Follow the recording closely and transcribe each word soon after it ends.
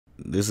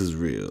this is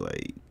real.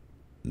 Like,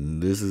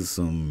 this is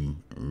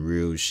some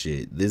real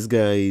shit. This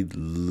guy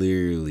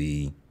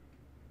literally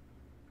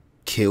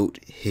killed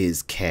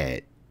his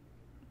cat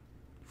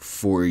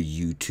for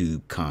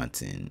YouTube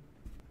content.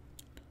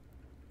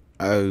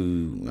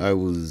 I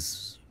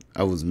was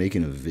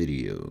making a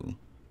video,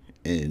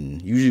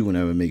 and usually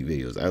whenever I make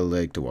videos, I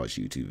like to watch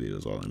YouTube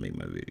videos while I make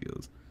my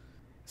videos.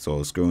 So I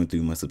was scrolling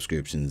through my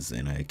subscriptions,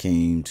 and I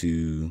came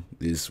to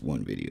this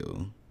one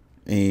video.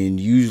 And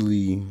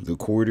usually the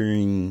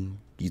quartering,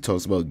 he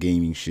talks about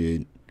gaming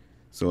shit.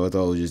 So I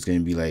thought it was just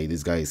gonna be like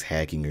this guy's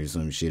hacking or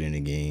some shit in the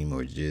game,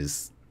 or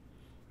just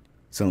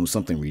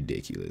something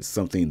ridiculous,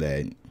 something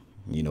that,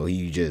 you know,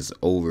 he just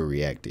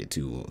overreacted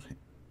to.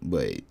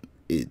 But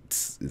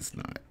it's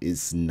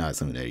not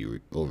something that he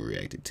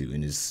overreacted to,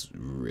 and it's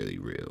really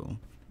real.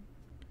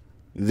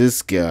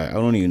 This guy, I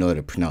don't even know how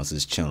to pronounce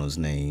his channel's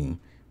name,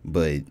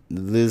 but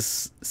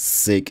this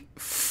sick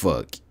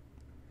fuck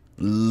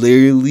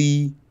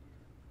literally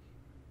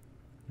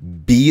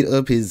beat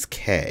up his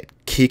cat,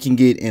 kicking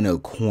it in a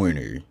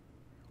corner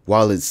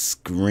while it's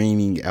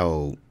screaming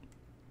out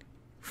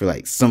for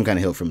like some kind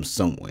of help from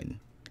someone.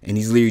 And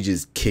he's literally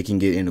just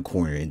kicking it in a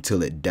corner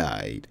until it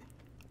died.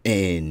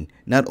 And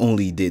not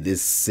only did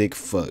this sick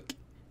fuck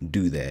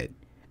do that,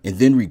 and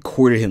then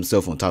recorded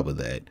himself on top of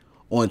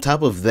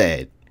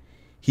that,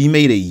 he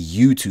made a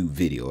YouTube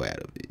video out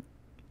of it.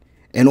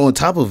 And on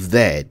top of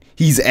that,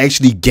 he's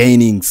actually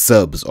gaining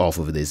subs off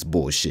of this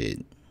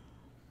bullshit.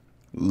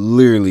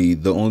 Literally,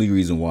 the only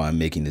reason why I'm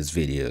making this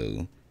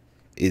video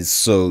is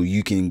so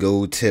you can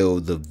go tell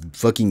the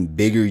fucking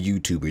bigger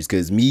YouTubers,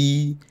 because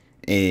me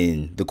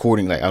and the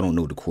courting, like, I don't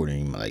know the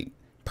courting like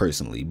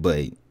personally,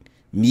 but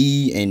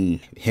me and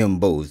him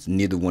both,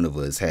 neither one of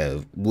us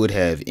would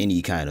have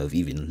any kind of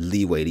even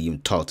leeway to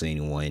even talk to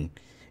anyone,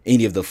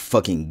 any of the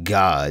fucking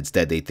gods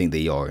that they think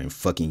they are in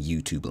fucking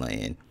YouTube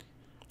land.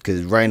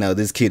 Because right now,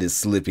 this kid is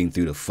slipping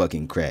through the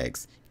fucking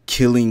cracks,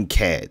 killing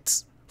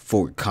cats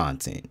for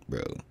content,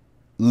 bro.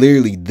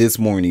 Literally this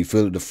morning,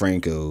 Philip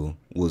DeFranco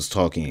was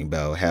talking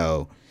about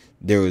how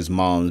there was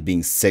moms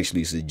being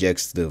sexually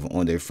suggestive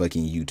on their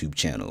fucking YouTube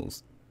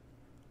channels.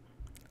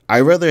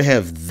 I'd rather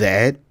have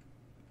that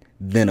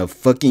than a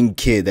fucking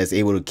kid that's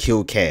able to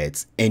kill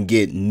cats and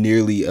get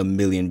nearly 1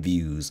 million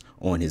views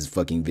on his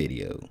fucking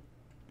video.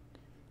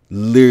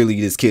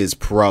 Literally, this kid is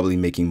probably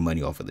making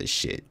money off of this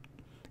shit,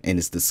 and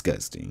it's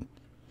disgusting.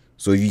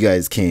 So if you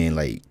guys can,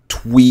 like,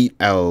 tweet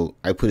out,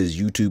 I put his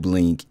YouTube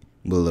link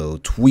below,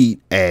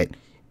 tweet at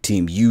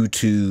Team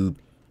YouTube,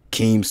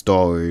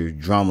 Keemstar,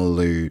 Drama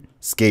Alert,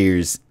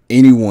 Scares,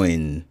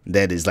 anyone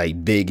that is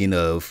like big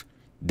enough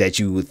that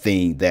you would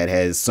think that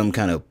has some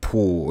kind of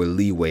pull or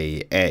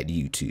leeway at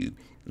YouTube.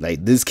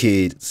 Like, this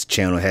kid's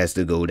channel has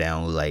to go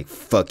down like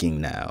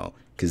fucking now,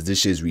 because this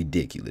shit's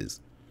ridiculous.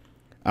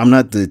 I'm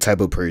not the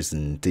type of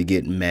person to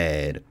get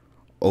mad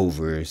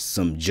over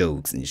some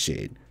jokes and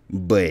shit,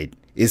 but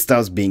it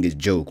stops being a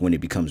joke when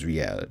it becomes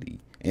reality.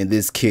 And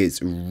this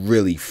kid's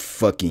really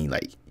fucking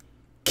like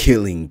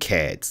killing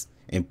cats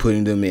and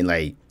putting them in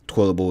like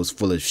toilet bowls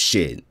full of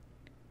shit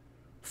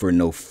for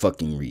no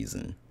fucking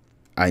reason.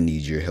 I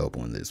need your help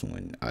on this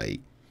one.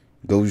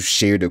 Go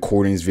share the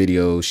Courting's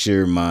video,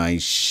 share mine,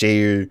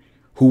 share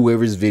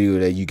whoever's video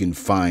that you can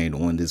find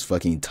on this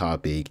fucking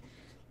topic.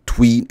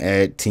 Tweet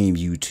at Team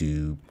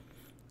YouTube,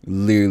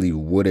 literally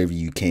whatever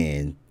you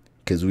can,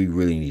 because we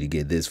really need to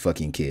get this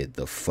fucking kid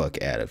the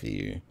fuck out of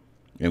here.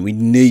 And we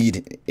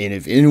need, and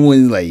if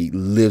anyone like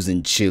lives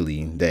in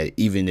Chile, that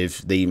even if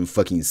they even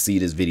fucking see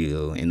this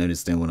video and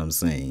understand what I'm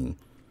saying,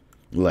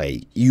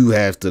 like, you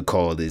have to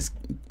call this,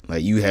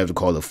 like, you have to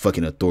call the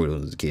fucking authorities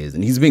on these kids.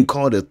 And he's been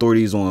called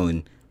authorities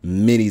on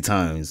many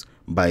times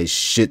by a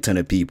shit ton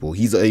of people.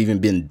 He's even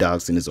been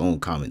doxxed in his own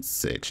comments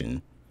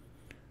section.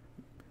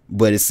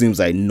 But it seems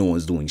like no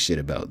one's doing shit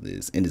about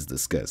this, and it's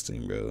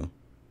disgusting, bro.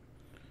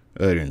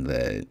 Other than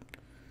that,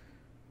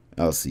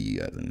 I'll see you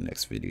guys in the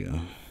next video.